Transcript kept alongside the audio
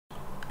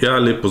Ja,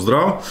 lep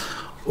pozdrav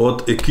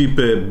od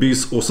ekipe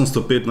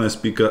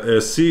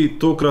bis815.si.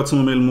 Tokrat smo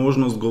imeli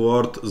možnost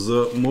govoriti z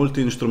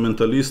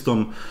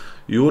multiinstrumentalistom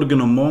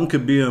Jørgenom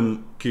Munkebyjem,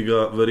 ki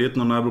ga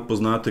verjetno najbolj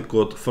poznate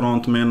kot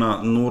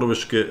frontmana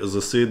norveške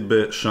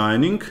zasedbe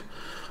Shining.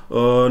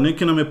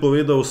 Nekaj nam je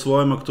povedal o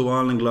svojem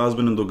aktualnem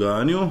glasbenem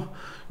dogajanju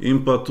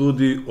in pa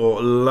tudi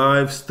o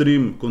live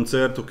stream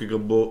koncertu, ki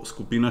ga bo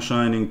skupina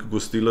Shining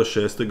gostila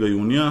 6.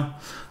 junija.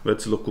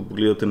 Več si lahko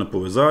pogledate na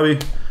povezavi.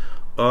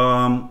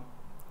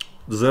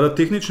 Zaradi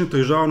tehničnih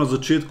težav na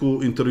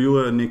začetku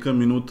intervjuja nekaj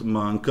minut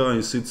manjka,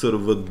 in sicer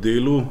v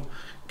delu,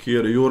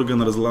 kjer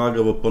Jørgen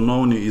razlaga v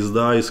ponovni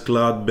izdaji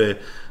skladbe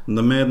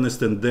The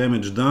Madness and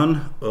Damage Done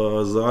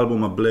z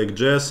albuma Black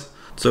Jazz.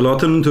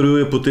 Celoten intervju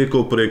je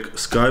potekal prek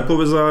Skype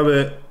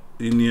povezave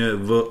in je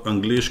v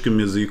angleškem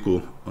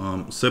jeziku.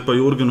 Se pa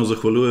Jørgenu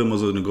zahvaljujemo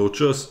za njegov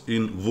čas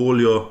in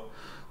voljo,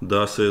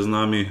 da se je z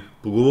nami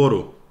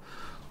pogovoril.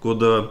 Tako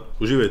da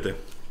uživajte.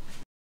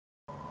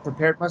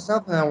 Prepared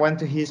myself, and I went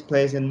to his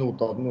place in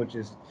Notodden, which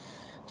is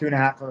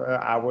 2.5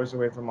 hours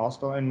away from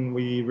Oslo, and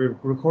we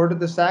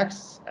recorded the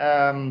sax.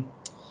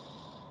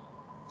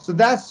 So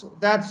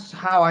that's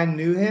how I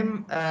knew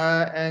him.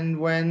 And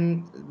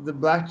when the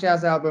Black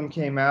Jazz album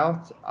came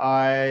out,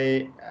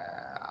 I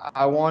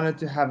wanted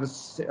to have a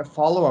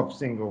follow-up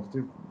single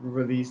to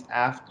release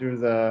after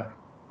the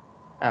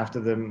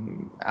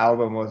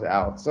album was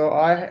out. So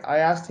I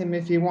asked him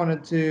if he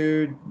wanted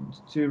to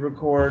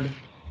record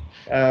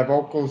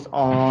vocals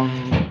on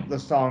the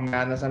song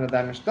Madness and the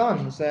Damage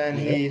Done, and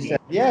he said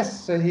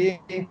yes. So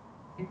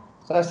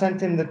I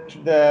sent him the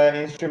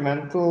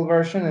instrumental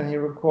version, and he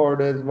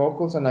recorded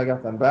vocals, and I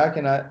got them back,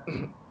 and I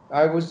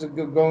was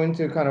going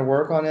to kind of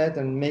work on it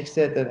and mix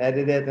it and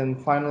edit it and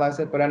finalize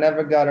it, but I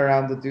never got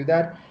around to do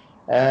that.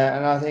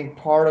 And I think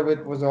part of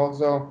it was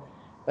also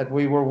that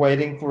we were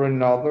waiting for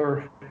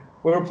another.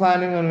 We were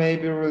planning on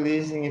maybe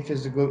releasing a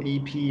physical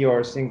EP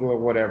or a single or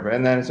whatever,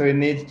 and then so it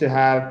needs to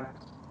have.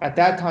 At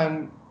that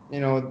time,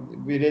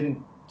 we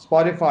didn't.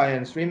 Spotify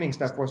and streaming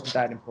stuff wasn't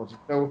that important,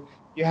 so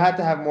you had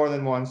to have more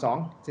than one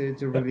song to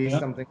release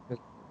something.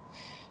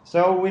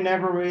 So we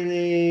never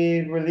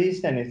really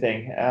released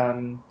anything.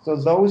 So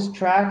those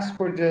tracks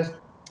were just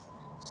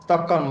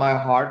stuck on my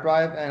hard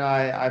drive, and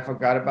I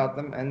forgot about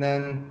them. And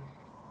then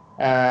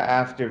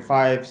after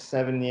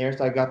 5-7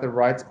 years, I got the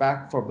rights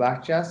back for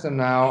Black Jazz, and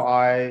now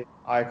I'm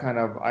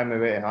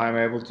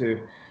able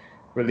to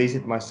release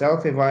it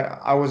myself if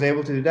I was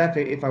able to do that,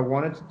 if I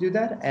wanted to do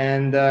that,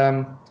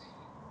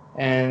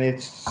 and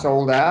it's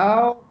sold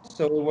out,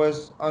 so it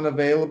was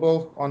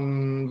unavailable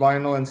on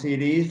vinyl and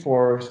CD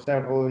for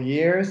several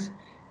years.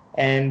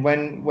 And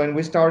when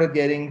we started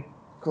getting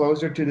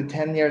closer to the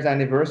 10 years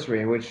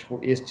anniversary, which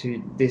is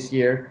to this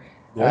year,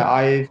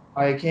 I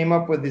came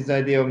up with this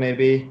idea of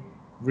maybe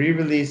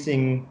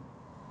re-releasing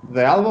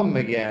the album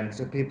again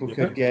so people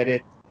could get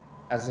it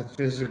as a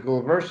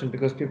physical version,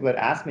 because people had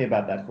asked me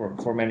about that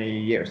for many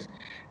years.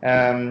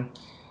 And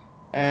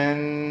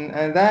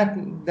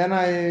then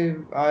I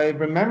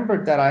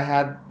remembered that I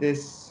had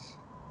these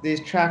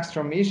tracks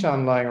from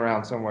Ishan lying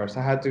around somewhere, so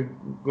I had to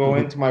go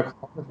into my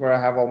closet where I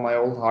have all my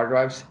old hard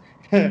drives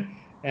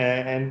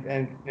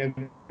and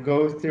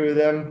go through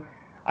them.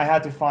 I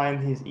had to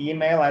find his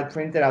email. I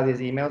printed out his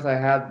emails. I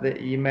had the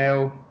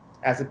email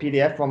as a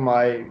PDF on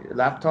my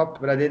laptop,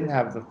 but I didn't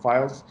have the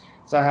files,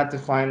 so I had to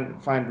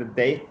find the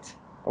date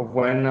of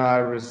when I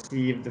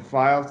received the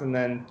files, and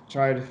then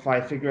try to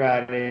figure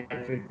out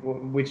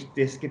which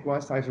disc it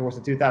was, if it was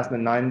a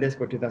 2009 disc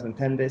or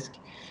 2010 disc.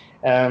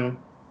 And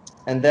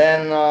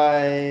then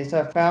I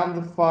found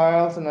the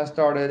files, and I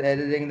started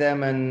editing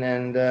them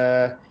and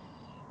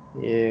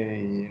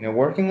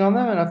working on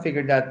them, and I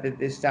figured that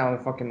this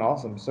sounded fucking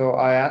awesome. So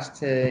I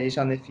asked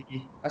Ishan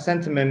I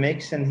sent him a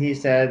mix, and he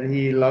said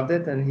he loved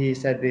it, and he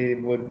said he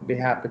would be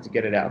happy to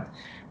get it out.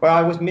 But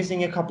I was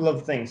missing a couple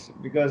of things,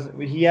 because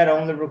he had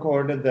only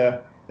recorded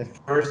the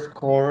first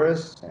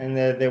chorus, and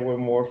there were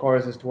more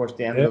choruses towards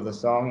the end of the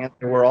song, and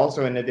they were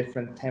also in a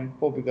different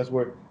tempo because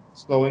we're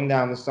slowing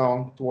down the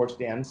song towards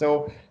the end.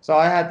 So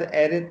I had to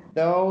edit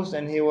those,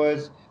 and he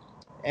was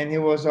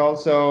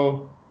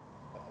also.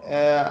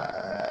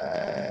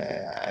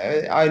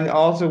 I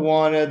also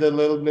wanted a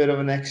little bit of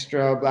an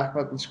extra black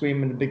metal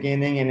scream in the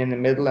beginning and in the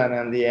middle and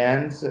in the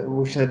end,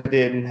 which I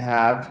didn't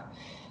have.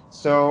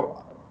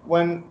 So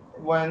when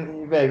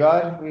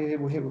Vegard,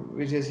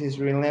 which is his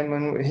real name,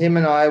 when him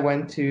and I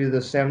went to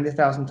the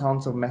 70,000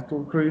 tons of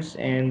metal cruise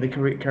in the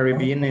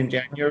Caribbean in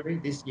January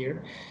this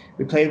year,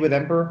 we played with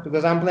Emperor,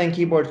 because I'm playing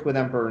keyboards with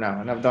Emperor now,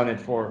 and I've done it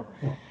for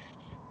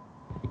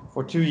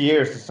 2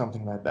 years or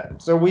something like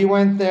that. So we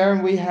went there,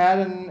 and we had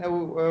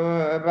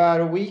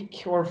about a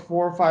week or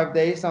 4 or 5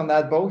 days on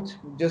that boat,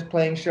 just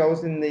playing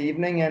shows in the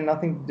evening and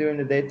nothing to do in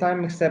the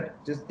daytime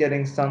except just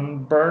getting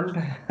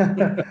sunburned.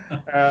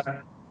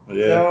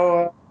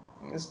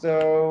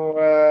 So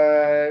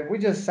we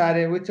just sat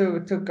in. We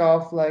took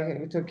off,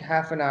 we took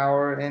half an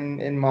hour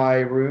in my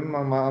room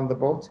on the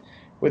boat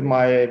with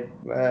my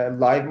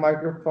live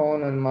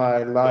microphone and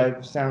my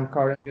live sound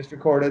card, and just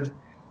recorded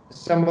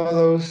some of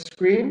those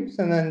screams,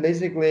 and then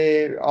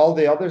basically all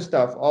the other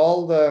stuff,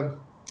 all the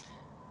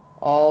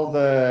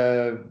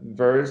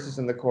verses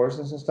and the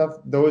choruses and stuff,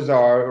 those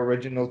are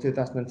original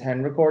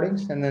 2010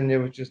 recordings, and then there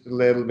was just a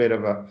little bit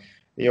of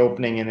the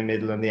opening in the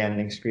middle and the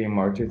ending scream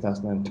are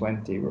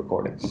 2020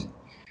 recordings.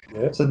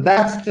 Yeah. So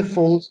that's the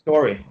full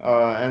story,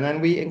 and then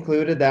we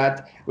included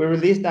that. We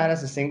released that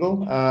as a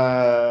single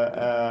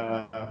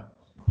a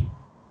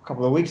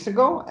couple of weeks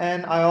ago,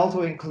 and I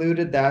also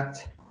included that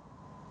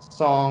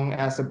song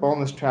as a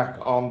bonus track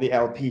on the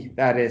LP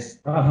that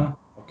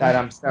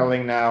I'm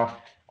selling now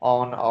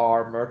on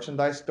our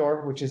merchandise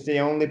store, which is the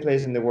only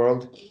place in the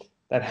world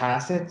that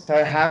has it. So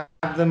I have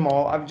them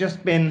all. I've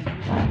just been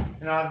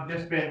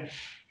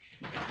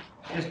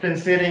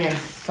sitting and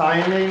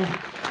signing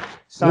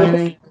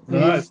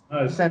these,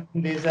 nice.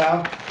 sending these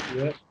out.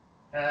 Yeah.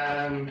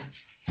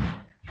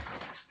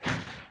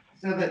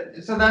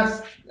 So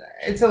that's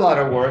it's a lot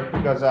of work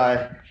because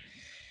I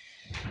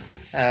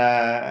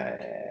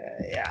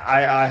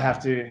have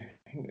to.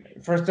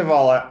 First of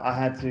all, I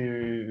had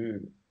to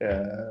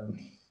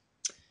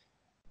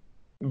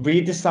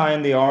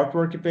redesign the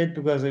artwork a bit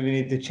because we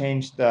need to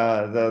change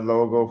the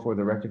logo for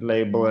the record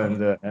label and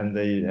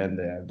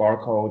the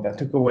barcode. I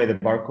took away the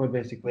barcode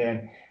basically,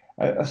 and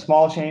a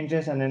small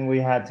changes, and then we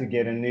had to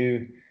get a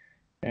new,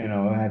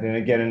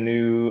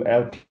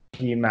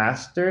 LP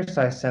master.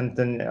 So I sent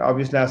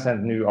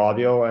new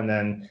audio, and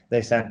then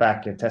they sent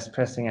back a test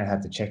pressing. I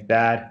had to check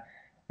that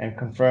and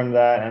confirm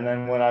that, and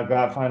then when I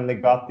finally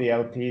got the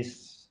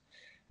LPs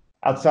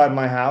outside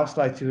my house,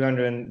 like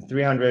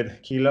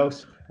 300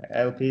 kilos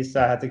LPs,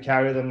 I had to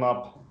carry them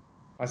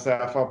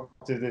myself up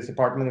to this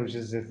apartment, which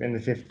is in the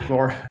 5th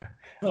floor.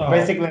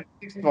 Basically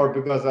the 6th floor,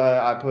 because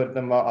I put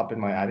them up in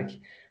my attic.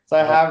 So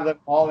I have them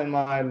all in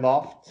my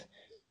loft,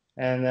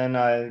 and then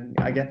I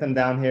get them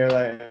down here.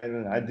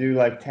 I do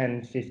like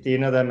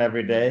 10-15 of them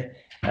every day,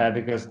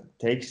 because it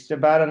takes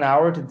about an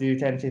hour to do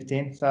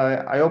 10-15. So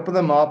I open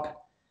them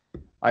up,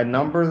 I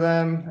number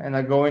them, and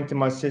I go into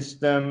my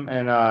system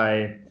and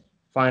I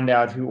find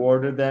out who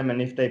ordered them,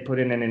 and if they put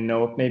in any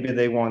note, maybe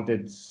they want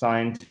it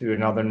signed to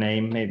another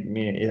name,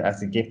 maybe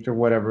as a gift or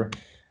whatever.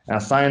 And I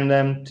sign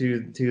them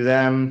to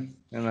them,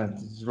 and I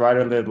just write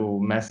a little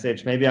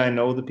message. Maybe I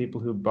know the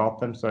people who bought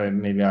them, so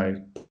maybe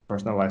I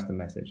personalize the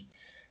message.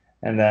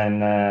 And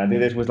then do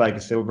this with like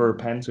a silver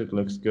pen so it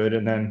looks good,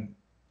 and then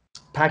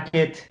pack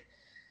it,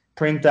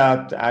 print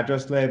out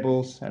address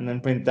labels, and then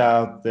print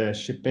out the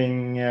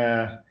shipping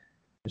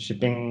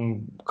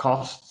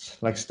costs,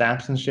 like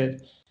stamps and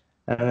shit,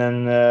 and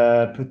then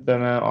put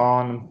them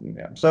on.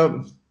 Yeah.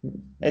 So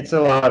it's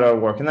a lot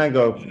of work, and I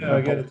go. Yeah,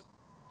 I get it.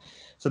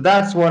 So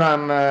that's what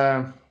I'm.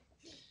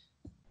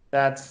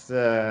 That's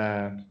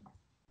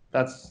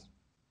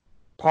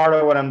part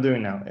of what I'm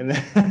doing now.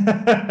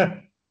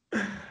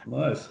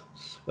 Nice.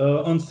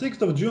 On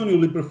 6th of June,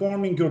 you'll be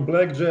performing your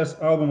Black Jazz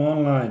album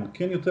online.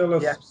 Can you tell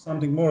us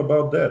something more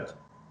about that?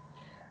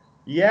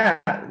 Yeah,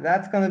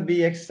 that's gonna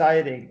be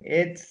exciting.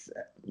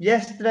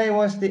 Yesterday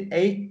was the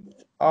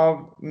 8th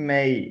of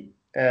May,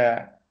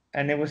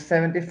 and it was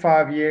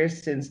 75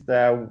 years since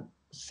the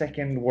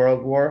Second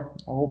World War.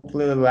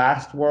 Hopefully, the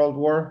last World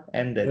War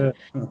ended.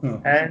 Yeah.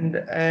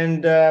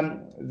 And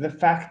the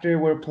factory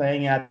we're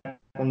playing at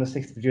on the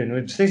 6th of June.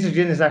 6th of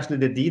June is actually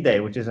the D-Day,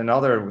 which is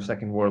another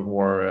Second World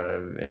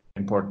War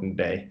important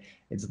day.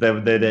 It's the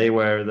day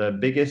where the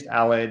biggest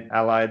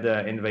Allied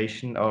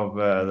invasion of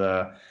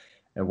the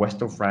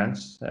west of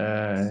France,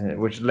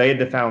 which laid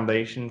the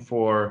foundation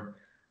for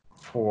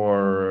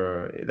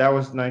that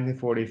was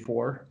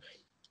 1944,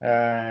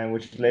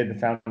 which laid the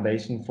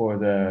foundation for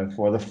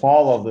the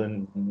fall of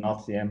the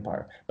Nazi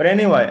Empire. But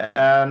anyway,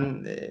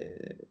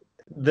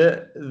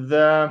 the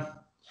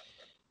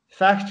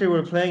factory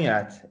we're playing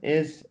at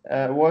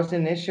was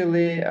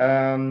initially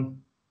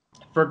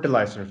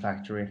fertilizer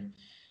factory.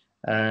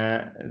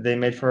 They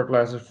made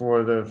fertilizer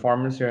for the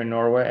farmers here in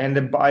Norway, and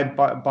the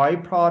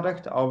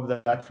byproduct of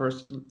that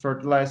first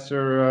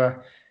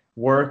fertilizer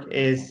work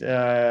is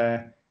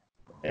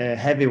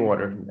heavy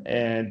water,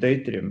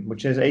 deuterium,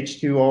 which is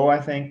H2O, I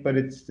think, but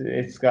it's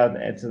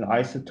an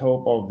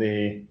isotope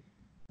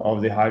of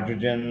the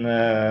hydrogen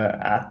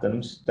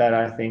atoms that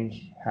I think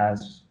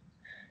has,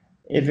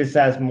 if it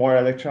has more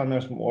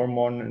electrons or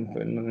more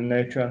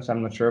neutrons,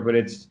 I'm not sure, but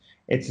it's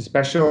a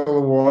special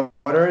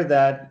water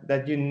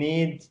that you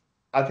need.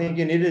 I think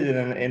you need it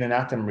in an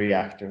atom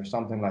reactor or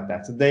something like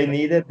that. So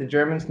the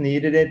Germans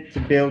needed it to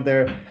build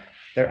their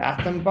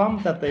atom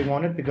bomb that they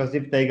wanted, because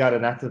if they got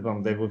an atom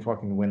bomb, they would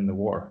fucking win the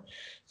war.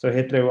 So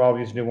Hitler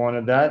obviously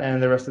wanted that,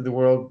 and the rest of the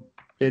world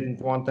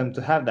didn't want them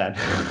to have that.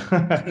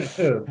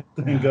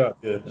 Thank God.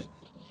 Yeah.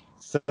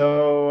 So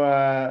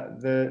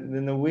the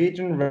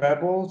Norwegian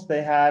rebels,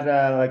 they had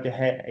like a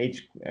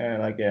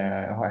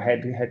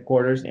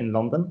headquarters in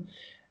London,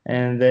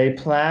 and they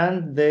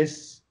planned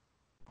this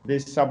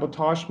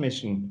sabotage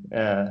mission.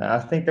 I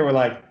think there were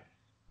like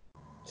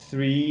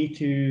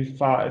 3,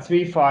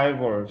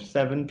 5, or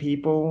 7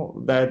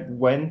 people that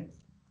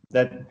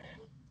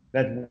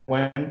that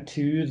went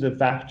to the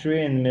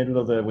factory in the middle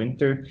of the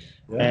winter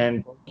Yeah.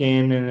 and broke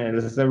in, and it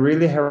was a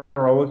really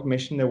heroic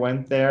mission. They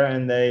went there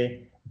and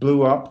they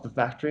blew up the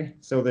factory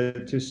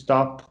to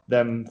stop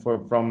them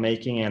from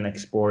making and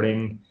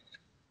exporting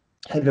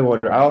heavy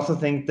water. I also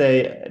think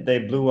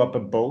they blew up a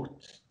boat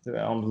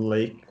on the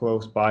lake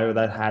close by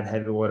that had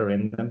heavy water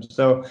in them.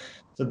 So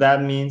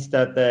that means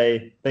that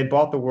they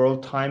bought the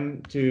world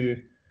time to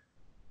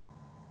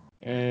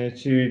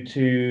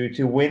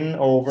win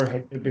over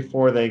Hitler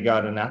before they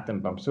got an atom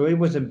bomb. So it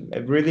was a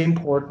really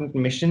important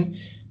mission,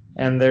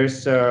 and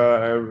there's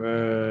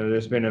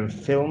been a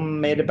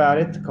film made about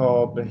it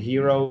called The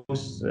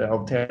Heroes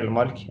of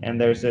Telemark, and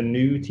there's a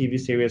new TV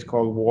series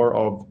called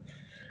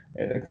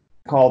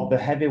called The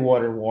Heavy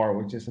Water War,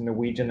 which is a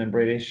Norwegian and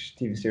British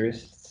TV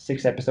series,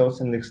 6 episodes,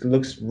 and it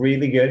looks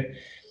really good.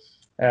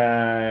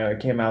 It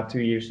came out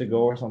 2 years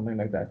ago or something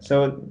like that.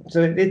 So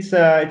it's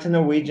a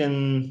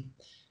Norwegian.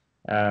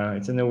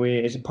 It's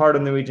a part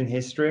of Norwegian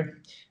history,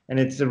 and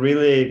it's a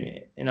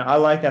really, I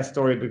like that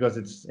story because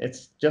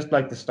it's just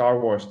like the Star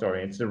Wars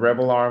story. It's a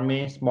rebel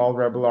army, small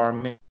rebel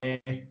army,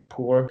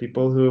 poor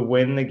people who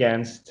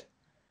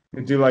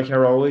do like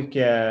heroic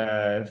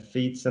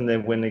feats, and they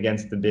win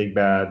against the big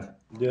bad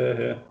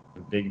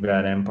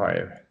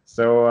empire.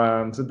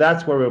 So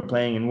that's where we're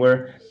playing,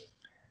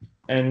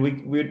 and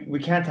we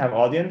can't have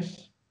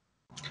audience.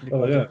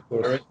 Oh yeah, of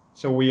course.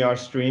 So we are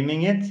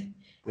streaming it.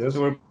 Yes.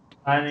 So we're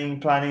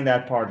planning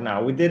that part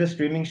now. We did a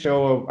streaming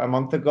show a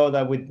month ago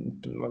that we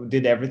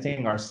did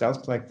everything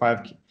ourselves, like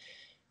 4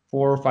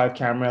 or 5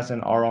 cameras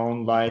and our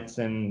own lights,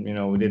 and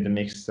we did the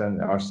mix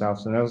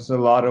ourselves, and it was a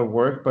lot of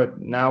work. But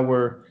now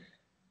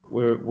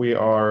we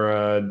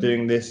are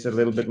doing this a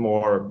little bit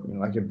more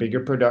like a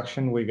bigger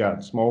production. We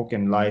got smoke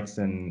and lights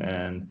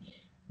and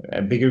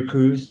bigger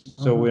crews,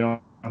 so we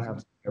don't have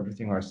to do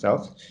everything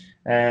ourselves.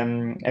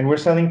 And we're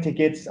selling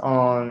tickets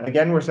on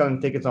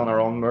our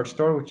own merch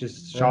store, which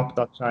is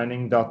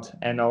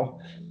shop.shining.no.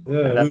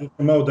 Yeah, we will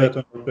promote that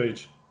on our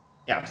page.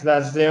 Yeah, so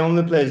that's the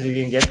only place you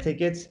can get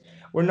tickets.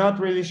 We're not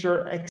really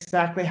sure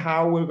exactly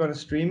how we're going to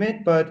stream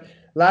it, but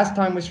last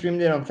time we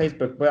streamed it on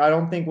Facebook, but I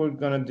don't think we're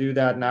going to do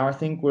that now. I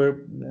think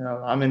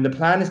the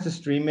plan is to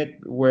stream it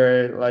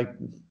where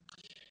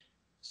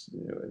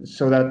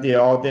so that the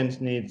audience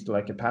needs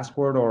like a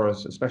password or a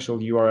special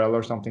URL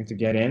or something to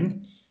get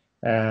in.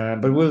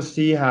 But we'll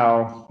see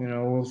how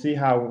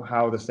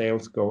the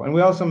sales go. And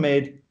we also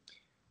made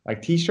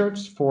like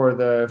T-shirts for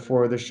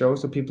the show,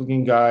 so people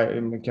can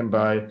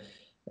buy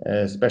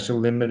special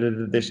limited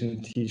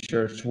edition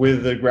T-shirts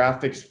with the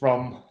graphics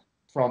from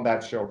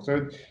that show.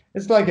 So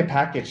it's like a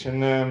package, and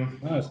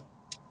Nice.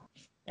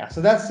 yeah, so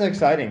that's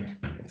exciting.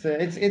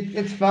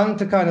 It's fun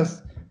to kind of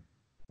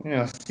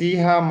see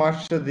how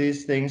much of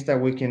these things that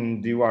we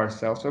can do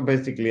ourselves, or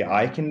basically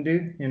I can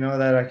do,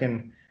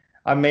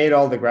 I made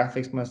all the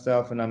graphics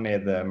myself, and I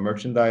made the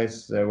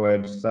merchandise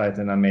website,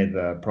 and I made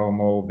the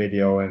promo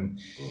video, and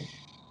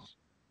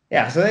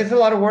yeah, so it's a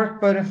lot of work,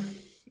 but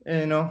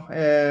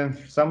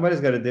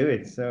somebody's got to do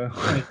it. So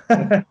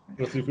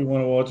if you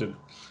want to watch it.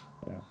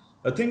 Yeah.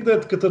 I think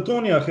that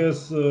Catatonia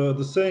has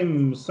the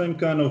same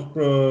kind of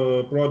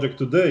project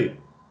today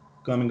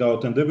coming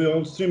out, and they will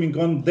all streaming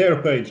on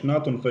their page,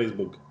 not on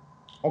Facebook.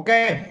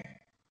 Okay.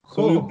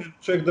 So you can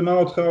check them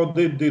out how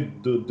they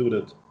did do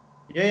that.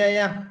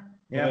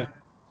 Yeah.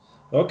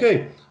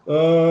 Okay.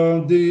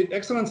 The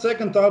excellent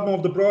second album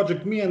of the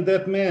project, Me and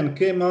That Man,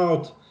 came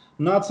out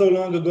not so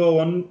long ago.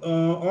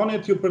 On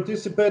it, you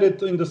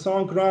participated in the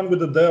song Run with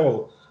the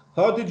Devil.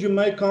 How did you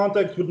make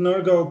contact with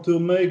Nergal to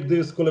make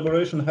this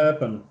collaboration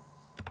happen?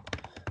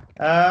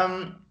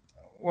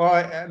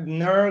 Well,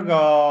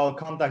 Nergal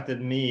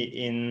contacted me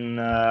in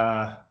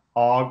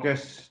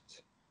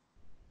August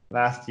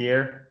last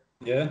year.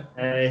 Yeah.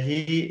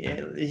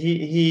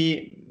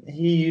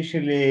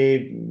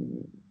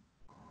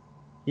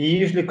 He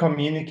usually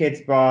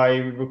communicates by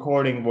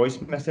recording voice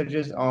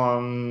messages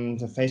on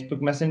the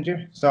Facebook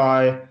Messenger. So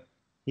I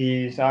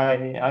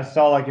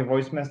saw like a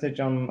voice message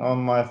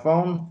on my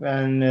phone,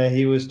 and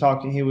he was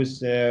talking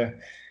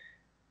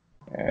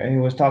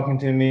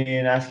to me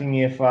and asking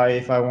me if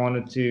I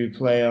wanted to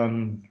play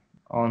on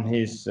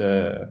his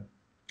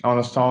on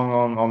a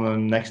song on the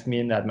next Me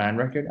and That Man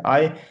record.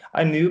 I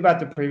knew about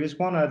the previous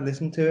one. I'd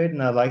listened to it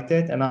and I liked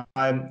it, and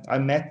I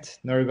met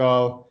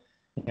Nergal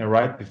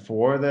right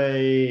before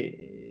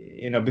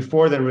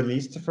before they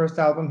released the first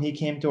album. He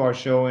came to our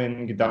show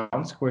in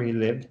Gdansk, where he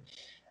lived,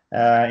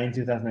 in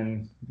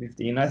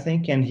 2015, I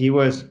think, and he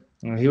was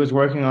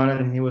working on it,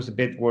 and he was a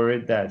bit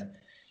worried that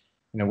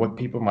what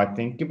people might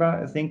think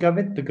of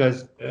it,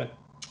 because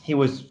he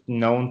was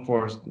known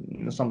for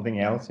something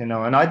else, and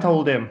I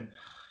told him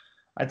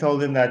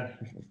that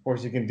of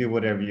course you can do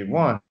whatever you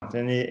want,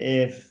 and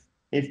if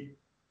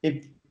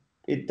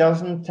it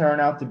doesn't turn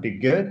out to be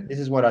good, this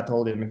is what I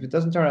told him: if it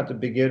doesn't turn out to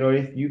be good, or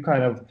if you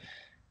kind of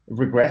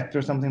regret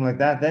or something like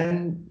that,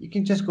 then you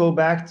can just go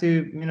back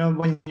to, you know,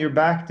 when you're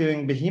back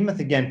doing Behemoth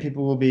again,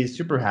 people will be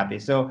super happy.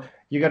 So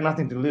you got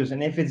nothing to lose.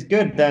 And if it's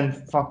good, then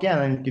fuck yeah,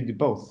 then you can do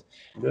both.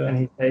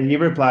 Yeah. And he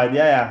replied,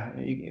 yeah,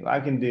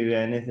 I can do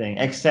anything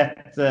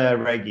except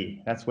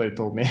reggae. That's what he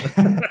told me.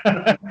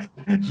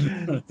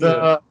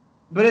 So,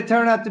 but it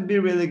turned out to be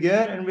really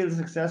good and really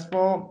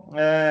successful.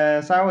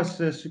 So I was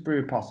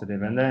super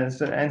positive. And then,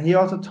 and he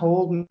also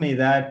told me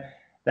that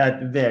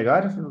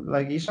Vegard,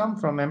 like Isham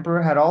from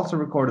Emperor, had also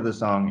recorded the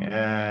song,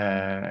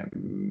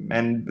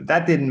 and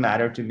that didn't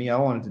matter to me. I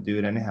wanted to do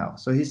it anyhow.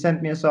 So he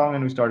sent me a song,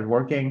 and we started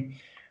working.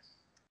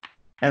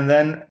 And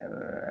then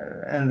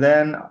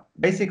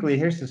basically,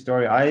 here's the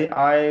story.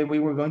 We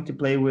were going to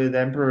play with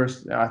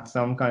Emperors at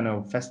some kind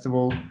of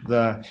festival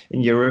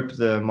in Europe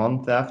the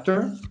month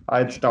after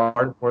I'd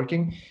started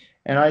working.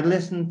 And I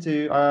listened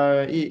to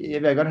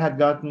Vegard had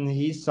gotten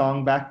his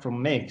song back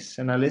from Mix,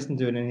 and I listened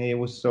to it, and it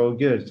was so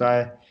good.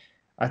 So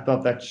I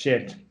thought that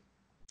shit,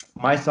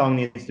 my song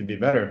needs to be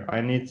better. I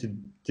need to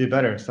do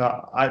better.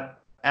 So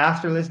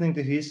after listening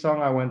to his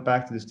song, I went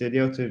back to the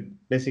studio to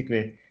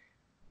basically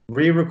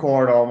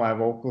re-record all my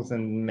vocals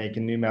and make a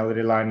new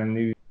melody line and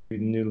new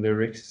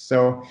lyrics.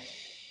 So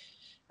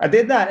I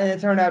did that, and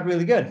it turned out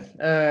really good.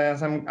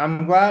 So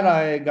I'm glad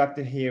I got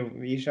to hear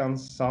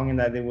Ishan's song and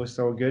that it was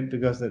so good,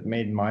 because it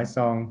made my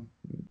song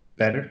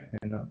better,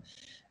 you know.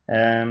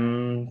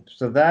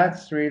 So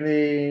that's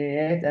really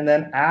it. And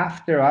then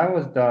after I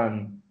was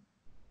done,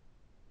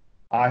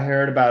 I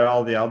heard about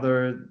all the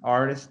other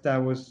artists that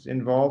was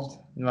involved,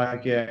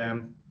 like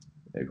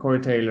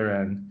Corey Taylor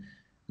and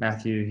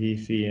Matthew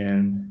Heafy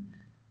and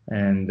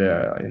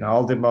you know,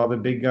 all the other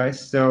big guys.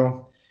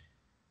 So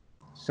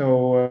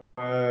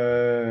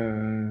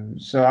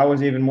I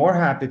was even more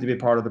happy to be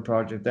part of the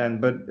project then.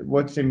 But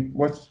what's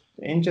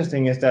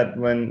interesting is that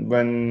when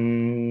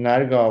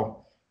Nargal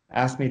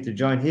asked me to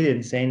join, he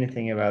didn't say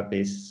anything about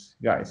these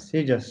guys.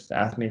 He just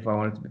asked me if I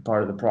wanted to be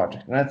part of the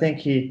project, and I think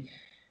he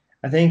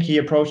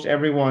approached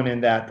everyone in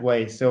that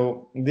way.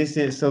 So this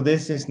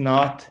is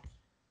not,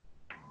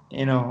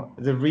 you know,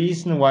 the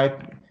reason why.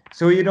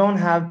 So you don't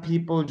have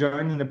people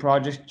joining the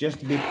project just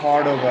to be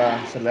part of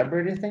a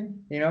celebrity thing.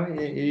 You know,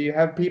 you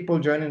have people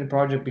joining the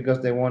project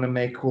because they want to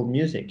make cool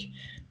music.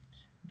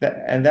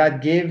 That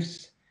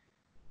gives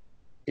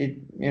it,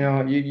 you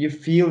know, you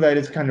feel that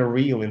it's kind of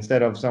real,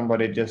 instead of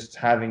somebody just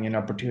having an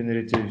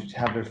opportunity to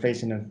have their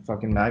face in a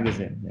fucking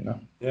magazine, you know.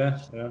 Yeah.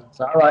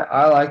 So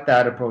I like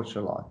that approach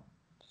a lot.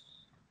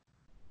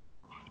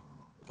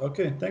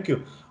 Okay, thank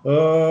you. We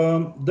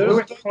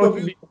were supposed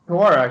to be on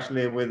tour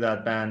actually with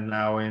that band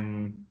now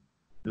in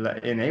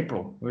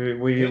April.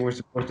 We were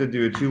supposed to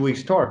do a 2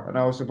 weeks tour, and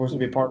I was supposed to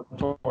be part of the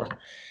tour,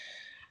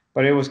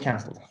 but it was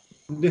canceled.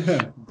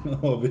 Yeah,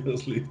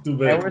 obviously, too And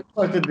bad. we're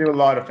supposed to do a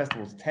lot of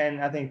festivals.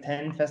 10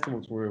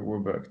 festivals were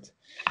booked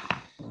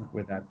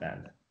with that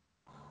band.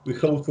 We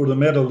hoped for the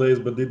metal days,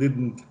 but they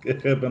didn't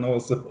happen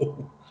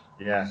also.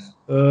 Yeah.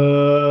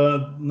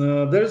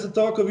 There is a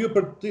talk of you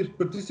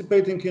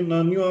participating in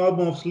a new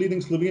album of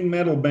leading Slovene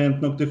metal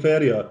band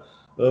Noctiferia.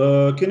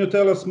 Can you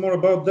tell us more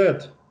about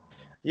that?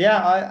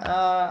 Yeah,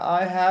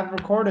 I have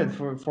recorded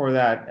for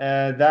that.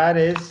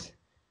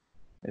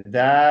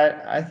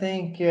 I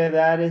think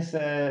that is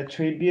a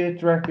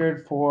tribute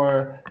record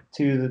to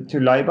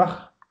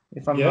Laibach,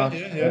 if I'm not.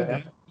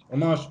 Yeah.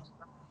 Homage.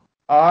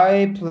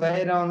 I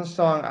played on the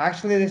song.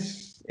 Actually,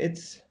 it's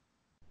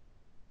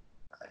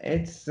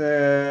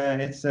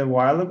a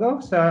while ago,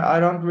 so I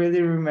don't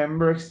really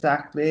remember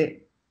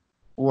exactly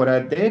what I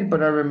did,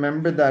 but I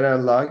remember that I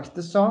liked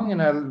the song,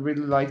 and I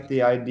really liked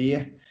the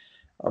idea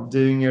of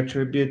doing a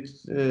tribute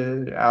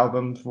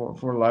album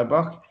for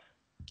Laibach.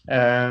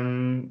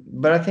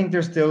 But I think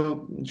they're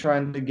still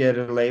trying to get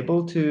a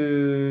label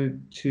to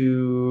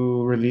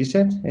release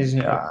it.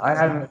 I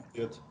haven't.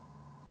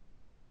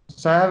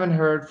 So I haven't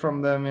heard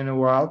from them in a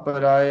while,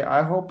 but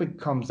I hope it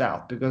comes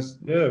out, because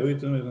Yeah,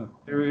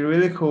 they're a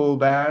really cool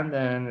band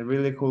and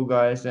really cool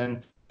guys,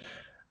 and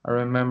I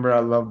remember I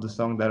loved the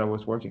song that I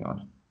was working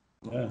on.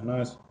 Yeah,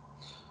 nice.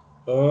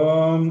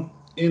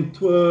 In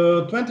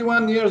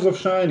 21 years of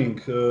Shining,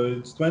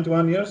 it's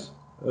 21 years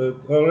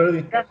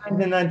already. Yeah,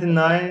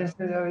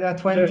 1999,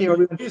 20 You or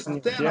released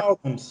 21 10 years, yeah.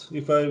 albums,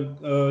 if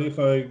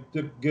I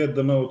get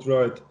the note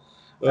right.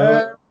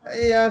 Yeah,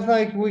 it's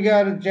like we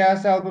got a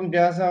jazz album,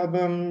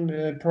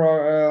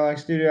 like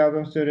studio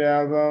album,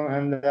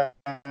 and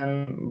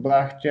then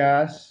black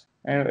jazz.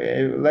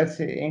 And let's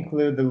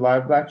include the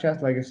live black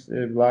jazz, like a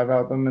live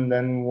album, and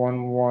then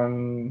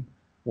one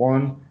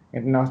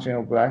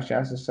International Black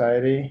Jazz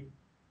Society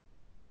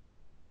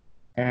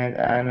and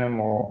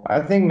Animal.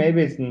 I think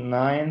maybe it's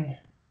nine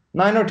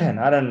or 10.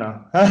 I don't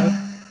know.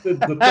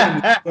 The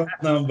 10 is the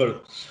number,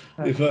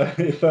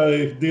 if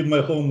I did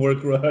my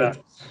homework right.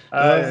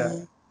 Yeah.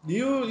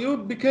 You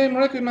became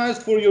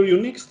recognized for your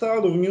unique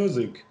style of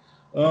music.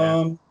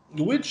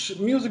 Which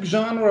music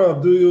genre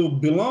do you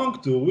belong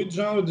to? Which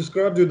genre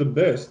describes you the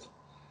best?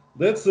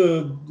 That's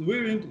a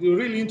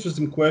really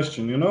interesting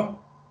question, you know?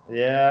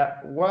 Yeah.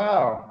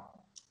 Wow.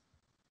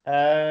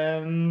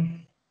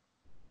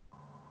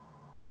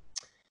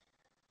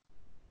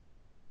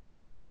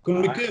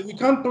 We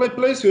can't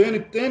place you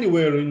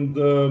anywhere in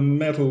the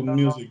metal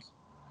music.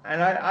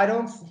 And I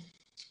don't think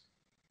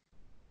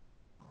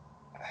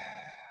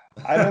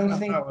I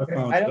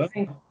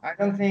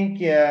don't think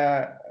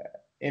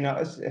you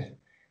know,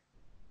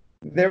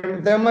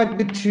 there might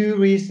be two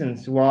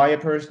reasons why a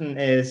person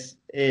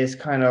is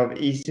kind of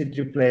easy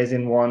to place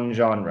in one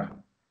genre.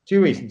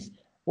 Two reasons.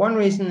 One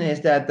reason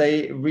is that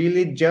they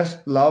really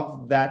just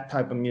love that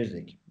type of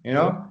music. You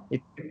know,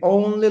 if you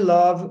only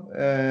love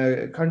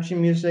country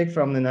music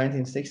from the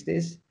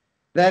 1960s,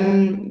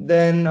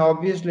 then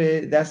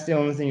obviously that's the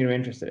only thing you're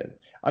interested in.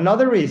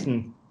 Another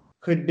reason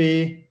could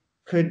be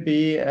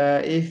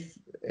if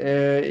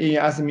you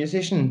know, as a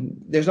musician,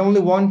 there's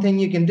only one thing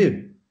you can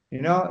do.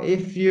 You know,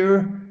 if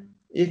you're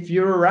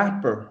a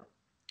rapper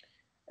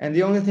and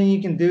the only thing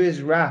you can do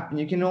is rap, and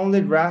you can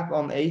only rap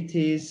on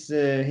 80s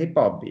hip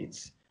hop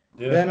beats,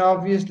 then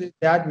obviously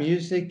that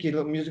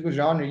musical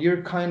genre,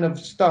 you're kind of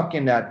stuck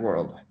in that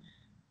world.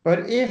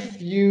 But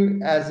if you,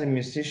 as a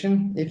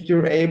musician, if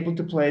you're able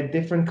to play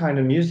different kind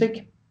of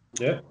music,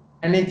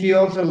 and if you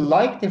also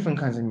like different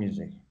kinds of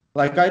music,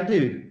 like I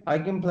do, I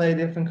can play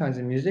different kinds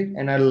of music,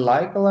 and I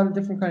like a lot of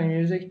different kind of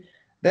music,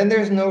 then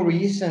there's no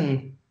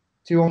reason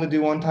to only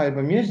do one type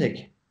of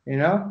music, you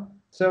know?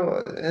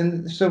 So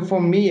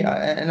for me,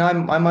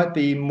 I might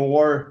be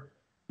more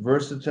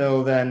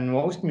versatile than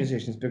most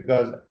musicians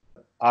because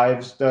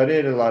I've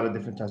studied a lot of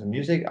different types of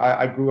music.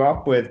 I grew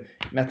up with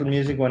metal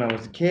music when I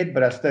was a kid,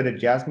 but I studied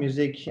jazz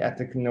music at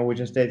the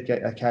Norwegian State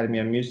Academy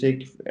of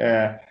Music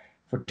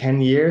for 10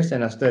 years,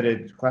 and I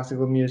studied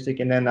classical music,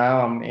 and then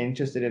now I'm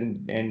interested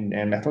in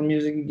metal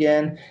music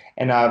again.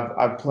 And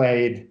I've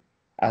played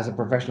as a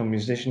professional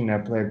musician. I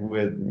played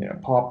with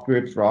pop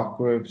groups, rock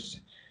groups,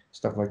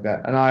 stuff like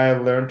that. And I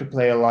learned to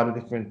play a lot of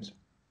different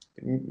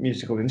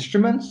musical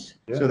instruments.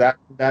 So that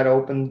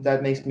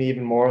makes me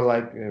even more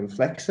like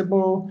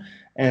flexible.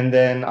 And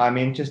then I'm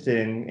interested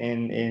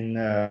in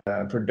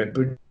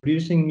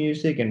producing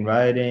music and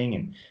writing,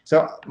 and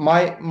so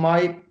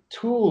my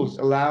tools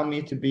allow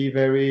me to be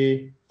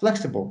very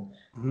flexible,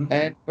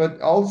 but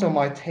also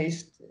my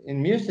taste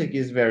in music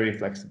is very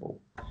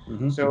flexible.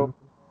 So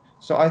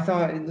I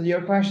thought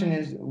your question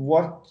is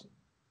what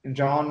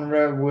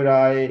genre would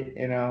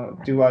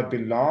do I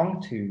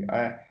belong to?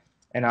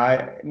 And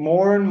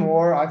more and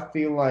more I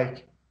feel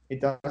like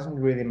it doesn't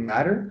really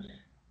matter,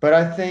 but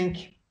I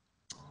think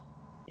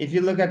if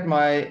you look at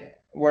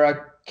where I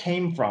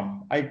came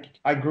from,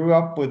 I grew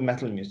up with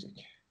metal music.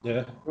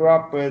 Grew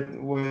up with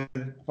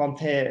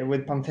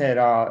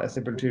Pantera,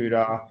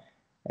 Sepultura,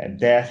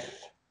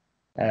 Death,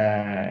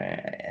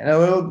 and a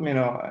little,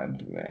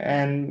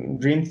 and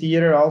Dream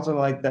Theater, also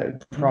like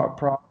that prog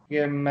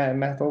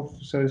metal,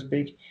 so to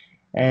speak.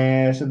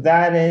 And so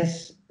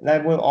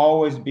that will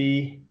always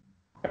be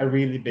a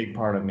really big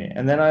part of me.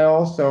 And then I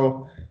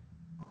also,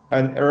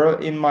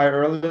 in my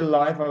early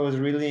life, I was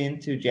really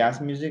into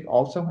jazz music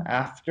also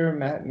after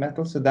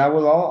metal. So that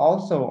will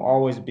also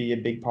always be a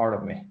big part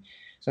of me.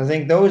 So I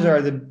think those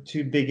are the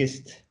two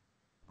biggest,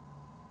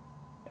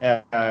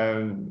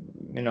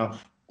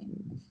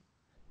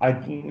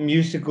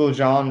 musical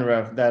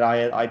genre that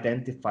I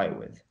identify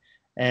with.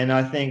 And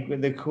I think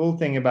the cool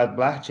thing about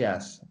black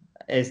jazz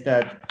is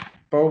that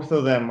both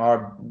of them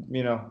are,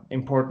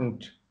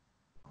 important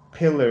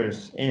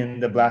pillars in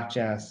the black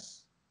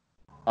jazz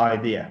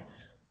idea.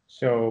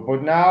 So,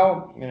 but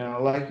now,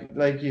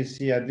 like you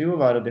see, I do a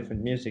lot of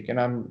different music, and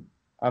I'm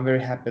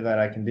very happy that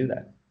I can do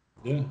that.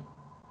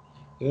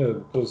 Yeah,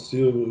 because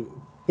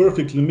you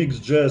perfectly mix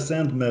jazz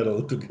and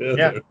metal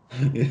together.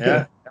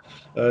 Yeah.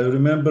 I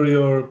remember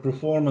your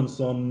performance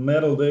on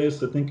Metal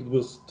Days, I think it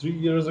was 3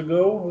 years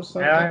ago or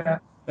something.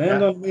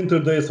 And on Winter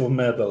Days of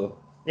Metal.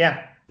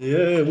 Yeah,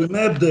 we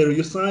met there.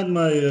 You signed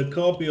my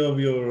copy of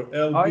your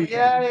LP. Oh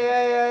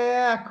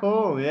yeah.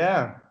 Cool.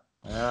 Yeah.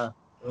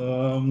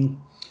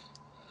 Um,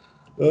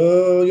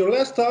 your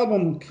last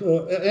album,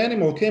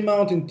 Animal, came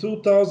out in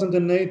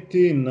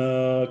 2018.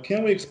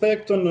 Can we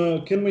expect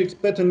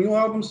a new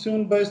album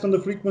soon based on the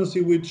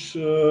frequency which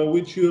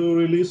you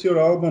release your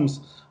albums?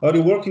 Are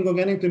you working on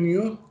anything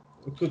new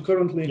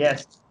currently?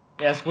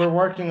 Yes, we're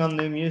working on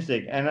new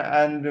music,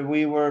 and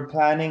we were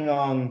planning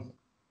on,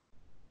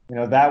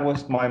 that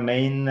was my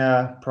main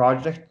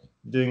project,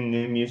 doing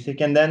new music,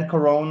 and then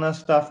Corona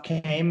stuff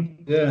came.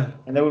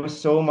 And there was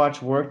so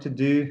much work to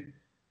do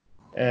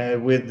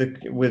with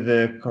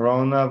the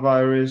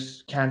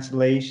coronavirus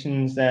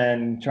cancellations,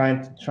 and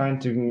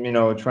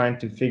trying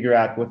to figure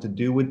out what to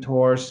do with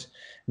tours,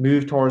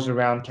 move tours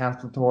around,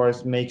 cancel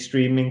tours, make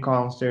streaming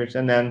concerts,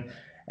 and then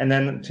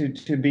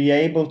to be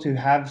able to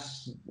have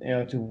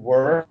to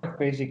work,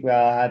 basically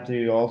I had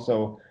to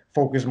also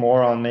focus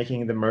more on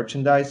making the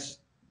merchandise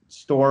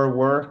store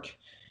work,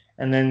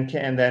 and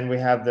then we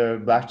have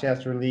the Black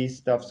Jazz release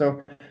stuff.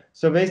 So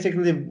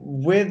basically,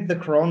 with the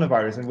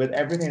coronavirus and with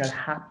everything that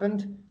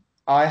happened,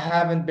 I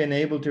haven't been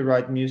able to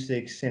write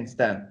music since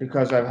then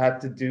because I've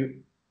had to do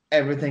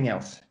everything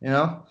else,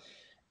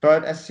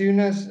 But as soon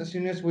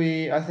as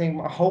we, I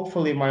think,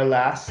 hopefully my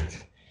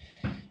last,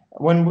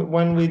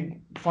 when we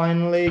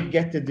finally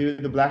get to do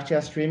the Black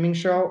Jazz streaming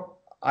show,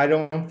 I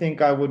don't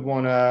think I would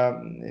want to,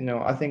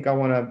 I think I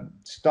want to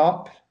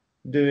stop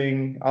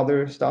doing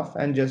other stuff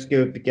and just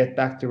get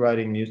back to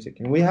writing music.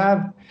 And we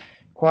have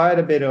quite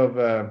a bit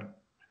of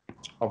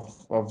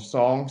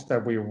songs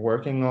that we're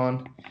working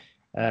on.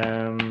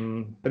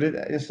 But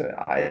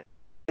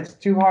it's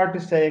too hard to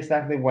say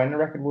exactly when the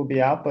record will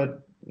be out,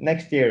 but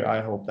next year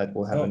I hope that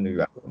we'll have a new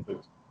album.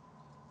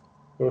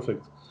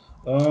 Perfect.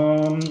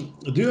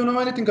 Do you know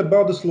anything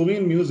about the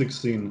Slovene music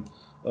scene?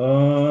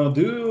 Do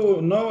you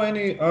know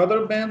any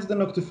other bands than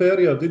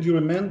Noctiferia? Did you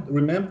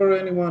remember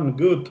anyone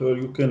good, or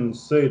you can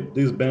say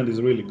this band is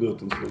really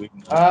good in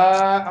Slovenia?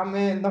 I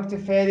mean,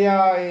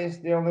 Noctiferia is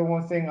the only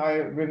one thing I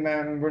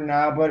remember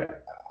now,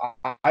 but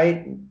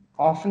I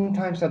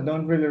oftentimes I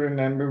don't really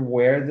remember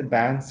where the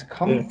bands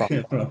come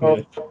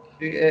from.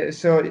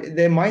 So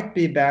there might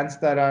be bands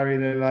that I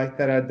really like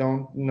that I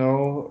don't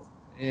know.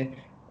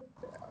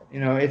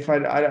 If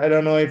I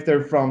don't know if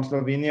they're from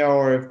Slovenia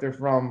or if they're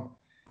from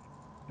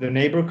the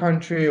neighbor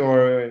country,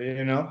 or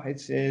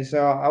it's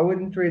so I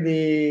wouldn't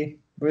really.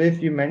 But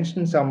if you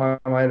mention some, I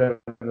might have.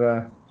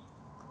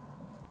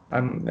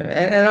 And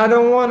I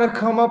don't want to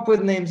come up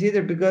with names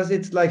either, because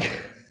it's like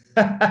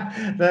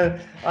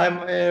that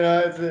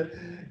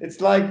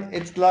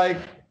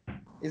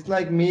it's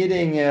like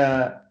meeting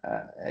a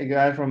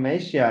guy from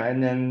Asia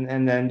and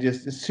then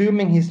just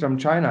assuming he's from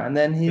China, and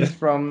then he's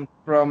from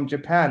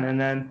Japan, and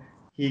then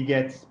he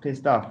gets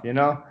pissed off,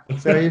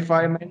 So if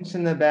I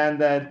mention the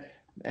band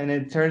and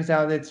it turns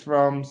out it's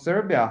from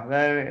Serbia,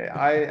 then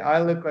I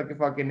look like a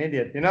fucking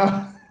idiot, Yes,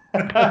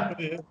 I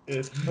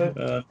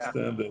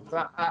understand it.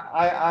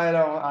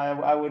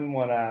 I wouldn't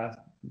want to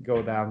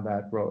go down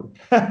that road.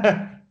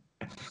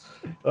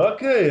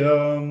 Okay.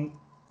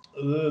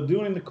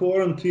 During the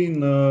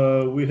quarantine,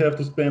 we have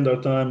to spend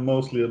our time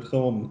mostly at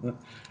home.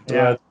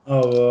 Yeah. Right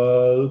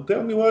now,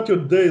 tell me what your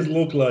days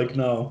look like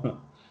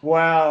now.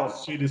 Well,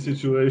 Shitty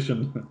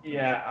situation.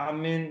 Yeah, I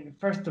mean,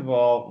 first of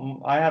all,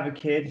 I have a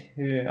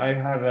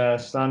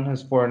son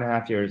who's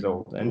 4.5 years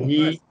old, and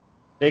Nice.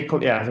 so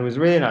it was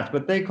really nice,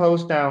 but they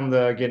closed down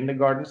the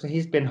kindergarten, so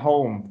he's been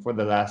home for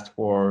the last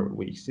 4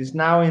 weeks. He's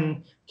now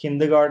in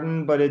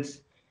kindergarten, but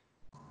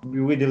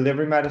we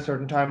deliver him at a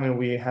certain time, and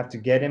we have to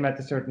get him at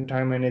a certain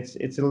time, and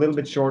it's a little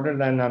bit shorter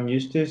than I'm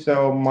used to.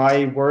 So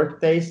my work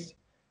days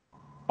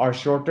are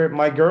shorter.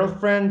 My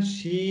girlfriend,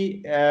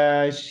 she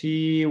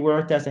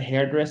worked as a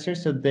hairdresser,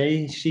 so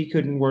she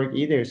couldn't work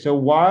either. So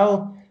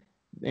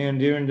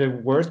during the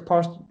worst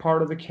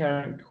part of the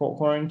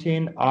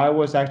quarantine, I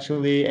was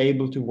actually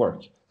able to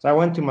work. So I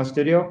went to my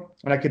studio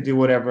and I could do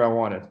whatever I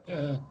wanted.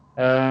 Yeah.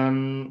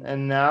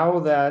 And now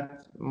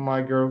that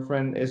my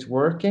girlfriend is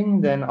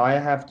working, then I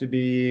have to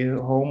be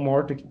home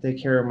more to take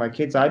care of my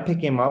kids. I pick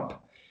him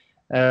up.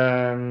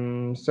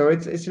 So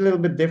it's a little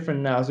bit different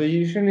now. So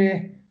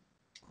usually,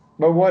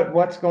 but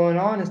what's going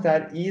on is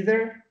that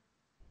either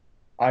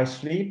I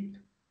sleep,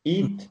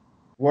 eat,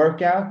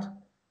 work out,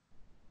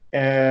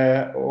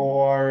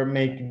 or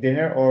make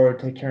dinner, or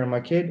take care of my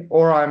kid,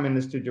 or I'm in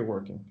the studio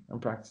working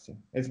and practicing.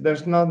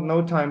 There's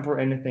no time for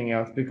anything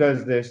else,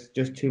 because there's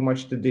just too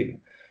much to do.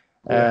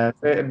 Yeah.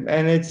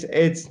 And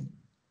it's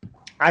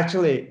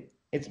actually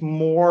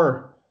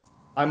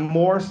I'm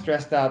more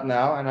stressed out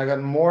now, and I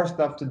got more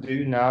stuff to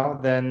do now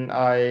than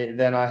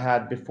I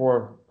had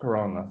before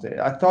Corona.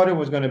 I thought it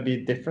was going to be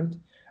different.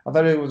 I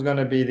thought it was going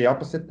to be the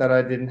opposite, that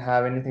I didn't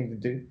have anything to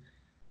do,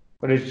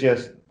 but it's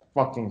just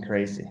fucking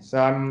crazy. So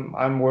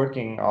I'm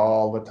working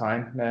all the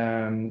time.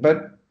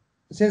 But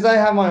since I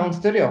have my own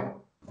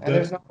studio and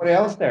there's nobody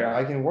else there,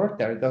 I can work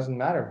there. It doesn't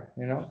matter,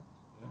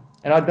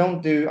 And I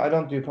don't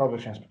do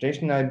public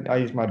transportation. I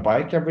use my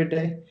bike every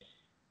day.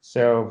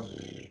 So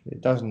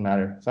it doesn't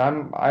matter. So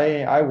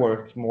I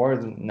work more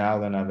now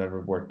than I've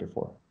ever worked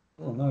before.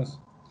 Oh, nice.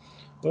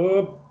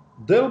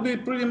 That'll be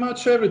pretty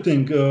much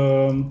everything.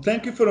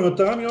 Thank you for your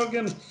time,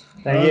 Jørgen.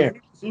 Thank you.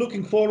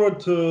 Looking forward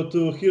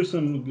to hear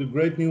some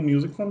great new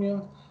music from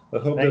you. I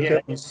hope that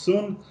happens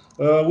soon.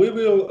 We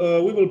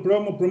will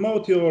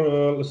promote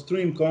your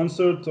stream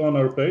concert on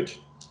our page.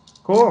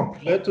 Cool.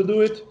 Glad to do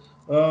it.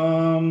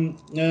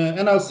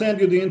 And I'll send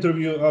you the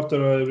interview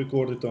after I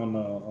record it on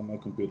my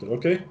computer.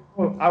 Okay?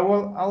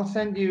 Well, I'll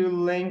send you a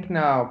link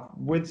now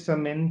with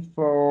some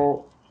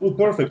info. Oh,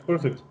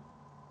 perfect.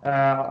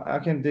 I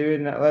can do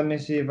it now. Let me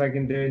see if I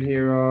can do it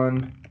here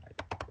on.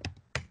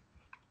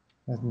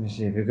 Let me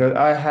see, because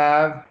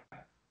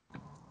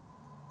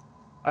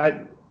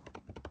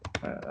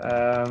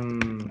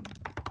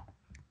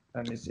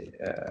let me see.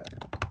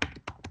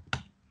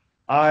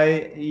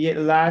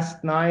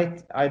 Last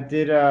night I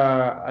did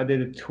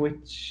a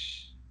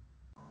Twitch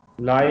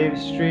live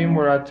stream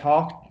where I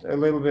talked a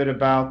little bit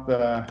about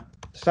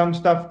some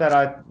stuff that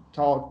I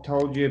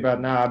told you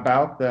about now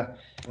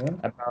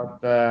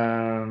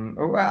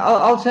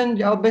I'll send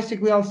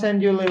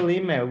you a little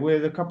email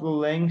with a couple of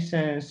links,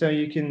 and so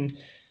you can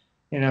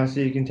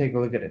take a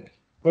look at it.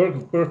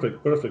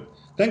 Perfect.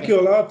 Thank you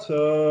a lot.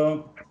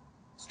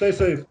 Stay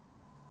safe.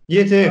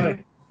 You too.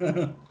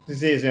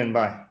 See you soon.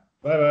 Bye.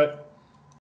 Bye.